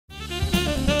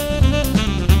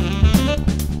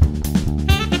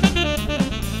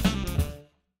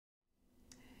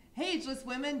Faceless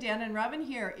Women, Dan and Robin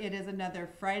here. It is another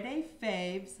Friday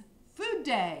Faves Food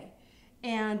Day.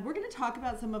 And we're going to talk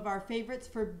about some of our favorites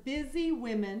for busy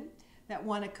women that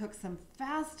want to cook some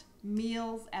fast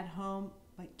meals at home,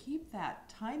 but keep that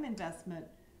time investment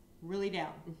really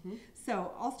down.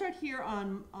 So I'll start here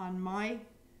on my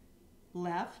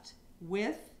left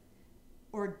with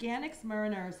organics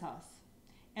marinara sauce.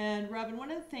 And Robin,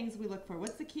 one of the things we look for,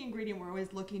 what's the key ingredient we're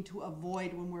always looking to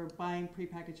avoid when we're buying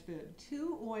prepackaged food?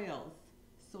 Two oils,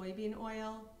 soybean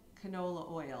oil,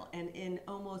 canola oil. And in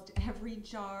almost every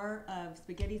jar of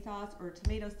spaghetti sauce or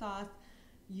tomato sauce,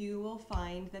 you will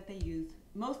find that they use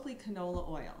mostly canola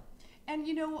oil. And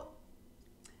you know,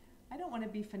 I don't want to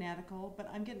be fanatical, but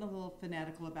I'm getting a little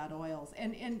fanatical about oils.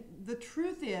 And the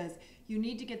truth is, you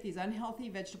need to get these unhealthy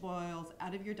vegetable oils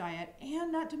out of your diet,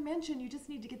 and not to mention, you just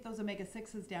need to get those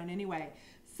omega-6s down anyway.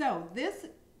 So this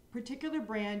particular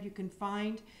brand you can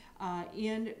find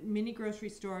in many grocery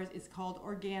stores is called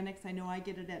Organics. I know I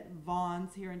get it at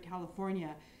Vaughn's here in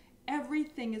California.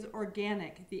 Everything is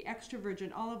organic. The extra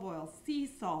virgin olive oil, sea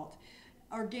salt,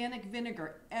 organic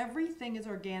vinegar, everything is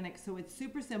organic, so it's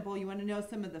super simple. You want to know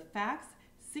some of the facts: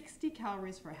 60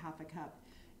 calories for half a cup.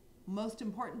 Most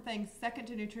important thing, second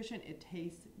to nutrition, it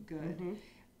tastes good.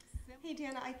 Hey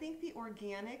Dana, I think the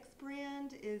Organics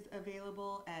brand is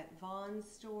available at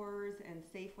Vaughn's stores and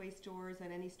Safeway stores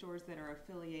and any stores that are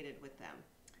affiliated with them.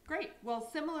 Great. Well,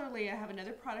 similarly, I have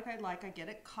another product I like. I get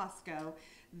at Costco.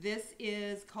 This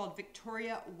is called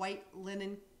Victoria White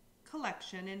Linen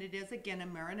Collection, and it is again a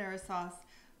marinara sauce.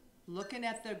 Looking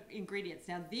at the ingredients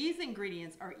now, these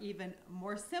ingredients are even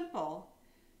more simple: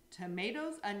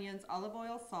 tomatoes, onions, olive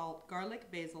oil, salt,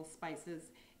 garlic, basil,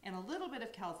 spices, and a little bit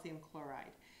of calcium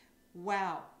chloride.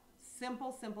 Wow,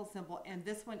 simple, simple, simple. And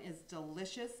this one is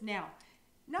delicious. Now,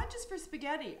 not just for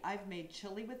spaghetti, I've made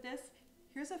chili with this.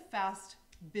 Here's a fast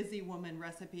busy woman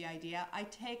recipe idea. I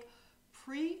take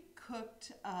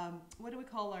pre-cooked, what do we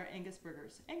call our Angus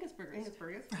burgers? Angus burgers. Angus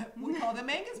burgers. We call them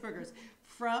Angus burgers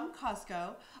from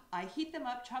Costco. I heat them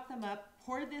up, chop them up,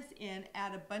 pour this in,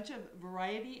 add a bunch of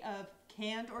variety of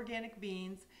canned organic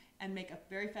beans, and make a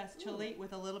very fast chili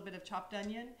with a little bit of chopped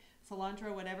onion,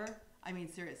 cilantro, whatever. I mean,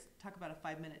 serious, talk about a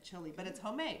 5-minute chili, but it's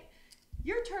homemade.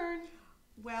 Your turn.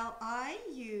 Well, I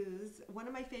use one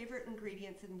of my favorite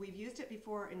ingredients, and we've used it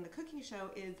before in the cooking show,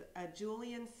 is a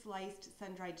julienne sliced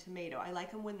sun-dried tomato. I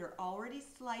like them when they're already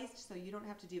sliced, so you don't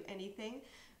have to do anything.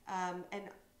 And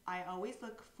I always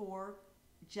look for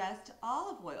just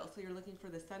olive oil. So you're looking for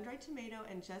the sun-dried tomato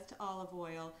and just olive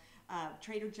oil.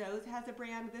 Trader Joe's has a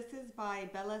brand. This is by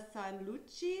Bella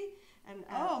Sanlucci. And,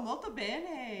 Oh, molto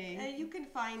bene. And you can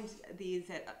find these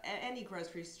at any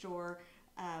grocery store.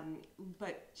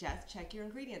 But just check your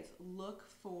ingredients. Look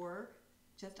for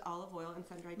just olive oil and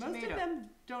sun-dried tomato. Most of them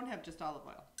don't have just olive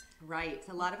oil. Right.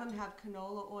 So a lot of them have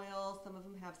canola oil. Some of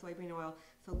them have soybean oil.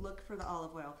 So look for the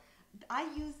olive oil. I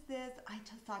use this. I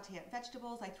saute up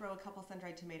vegetables. I throw a couple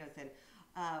sun-dried tomatoes in.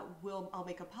 I'll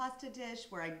make a pasta dish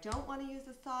where I don't want to use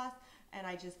a sauce, and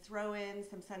I just throw in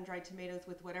some sun-dried tomatoes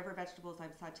with whatever vegetables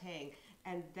I'm sauteing.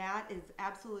 And that is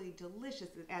absolutely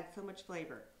delicious. It adds so much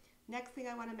flavor. Next thing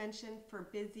I want to mention for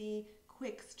busy,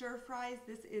 quick stir fries,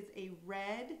 this is a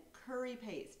red curry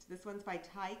paste. This one's by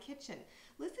Thai Kitchen.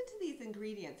 Listen to these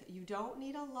ingredients. You don't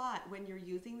need a lot when you're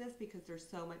using this because there's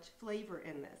so much flavor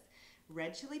in this.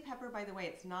 Red chili pepper, by the way,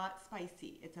 it's not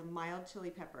spicy. It's a mild chili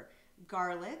pepper.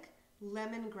 Garlic,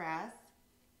 lemongrass,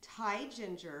 Thai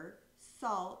ginger,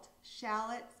 salt,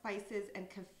 shallot, spices, and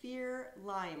kaffir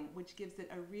lime, which gives it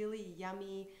a really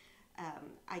yummy,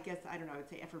 I guess, I don't know, I would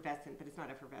say effervescent, but it's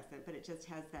not effervescent, but it just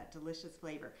has that delicious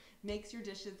flavor. Makes your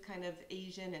dishes kind of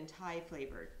Asian and Thai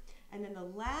flavored. And then the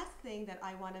last thing that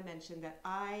I want to mention that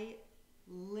I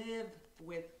live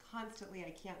with constantly, I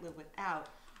can't live without,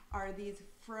 are these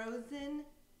frozen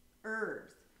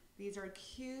herbs. These are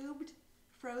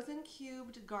frozen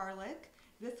cubed garlic.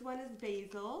 This one is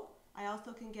basil. I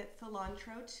also can get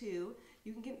cilantro too.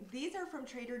 You can get, these are from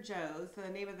Trader Joe's. So the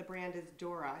name of the brand is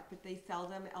Dorat, but they sell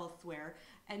them elsewhere.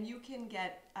 And you can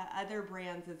get other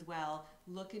brands as well.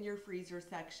 Look in your freezer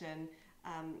section.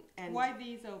 And why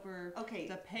these over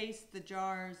the paste, the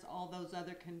jars, all those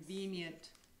other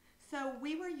convenient? So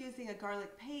we were using a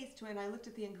garlic paste when I looked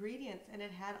at the ingredients, and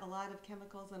it had a lot of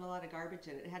chemicals and a lot of garbage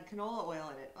in it. It had canola oil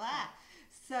in it.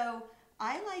 So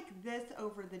I like this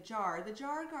over the jar. The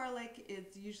jar garlic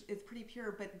is pretty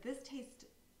pure, but this tastes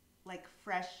like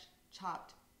fresh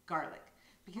chopped garlic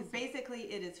because basically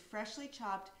it is freshly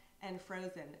chopped and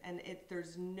frozen, and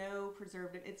there's no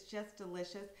preservative. It's just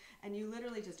delicious, and you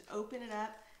literally just open it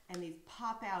up and these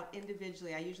pop out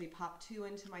individually. I usually pop 2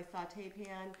 into my saute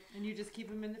pan. And you just keep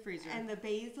them in the freezer. And the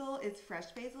basil is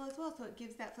fresh basil as well, so it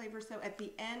gives that flavor. So at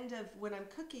the end of when I'm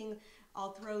cooking,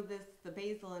 I'll throw the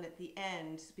basil in at the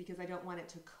end because I don't want it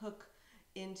to cook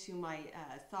into my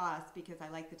sauce because I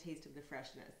like the taste of the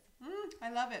freshness. I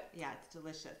love it. Yeah, it's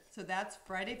delicious. So that's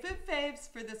Friday Food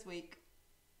Faves for this week.